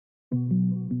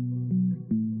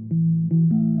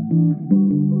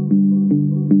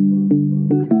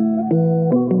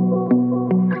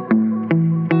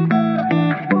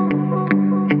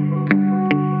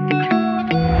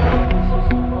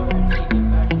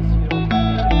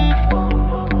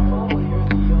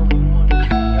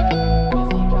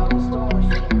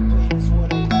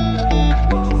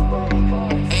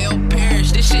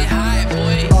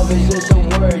It's just a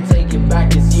word, take it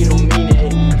back cause you don't mean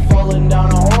it. Falling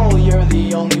down a hole, you're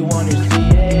the only one who see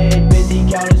it. Busy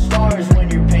counting stars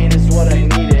when your pain is what I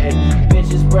needed.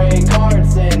 Bitches break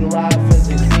hearts and laugh and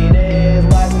succeeded.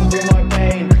 Laughing through my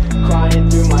pain, crying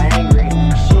through my angry.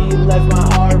 She left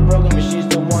my heart broken, but she's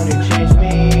the one who changed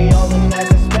me. All the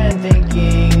nights I spent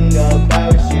thinking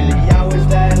about you, the hours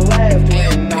that I left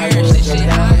when I was so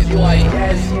down with you. I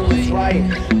guess he was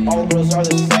right, all girls are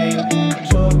the same.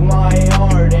 Took my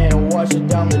heart and watched it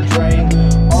down the drain.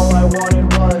 All I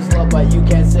wanted was love, but you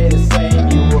can't say the same.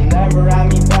 You will never have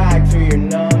me back through your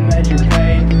numb and your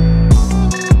pain.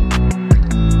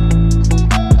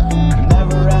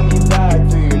 Never have me back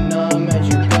through your numb and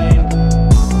your pain.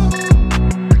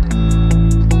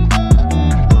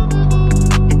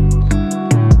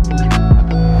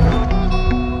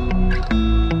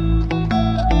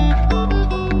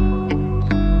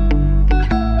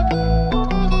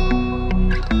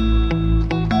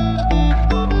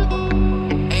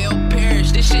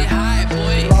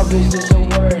 Love is just a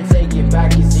word, take it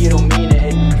back cause you don't mean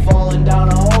it. Falling down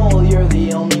a hole, you're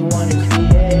the only one who see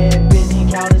it. Busy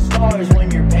counting stars when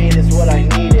your pain is what I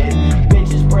needed.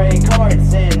 Bitches break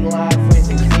hearts and laugh when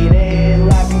succeeded.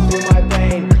 Laughing through my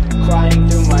pain, crying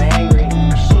through my angry.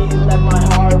 She left my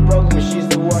heart broken, but she's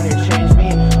the one who changed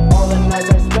me. All the nights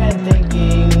I spent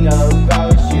thinking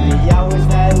about you, the hours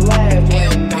that I left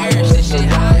when I was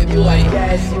around you. I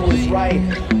guess it was right,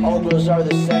 all girls are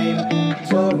the same.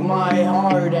 Took my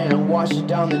heart and washed it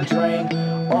down the drain.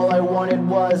 All I wanted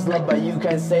was love, but you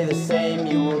can't say the same.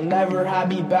 You will never have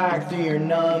me back through your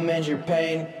numb and your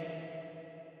pain.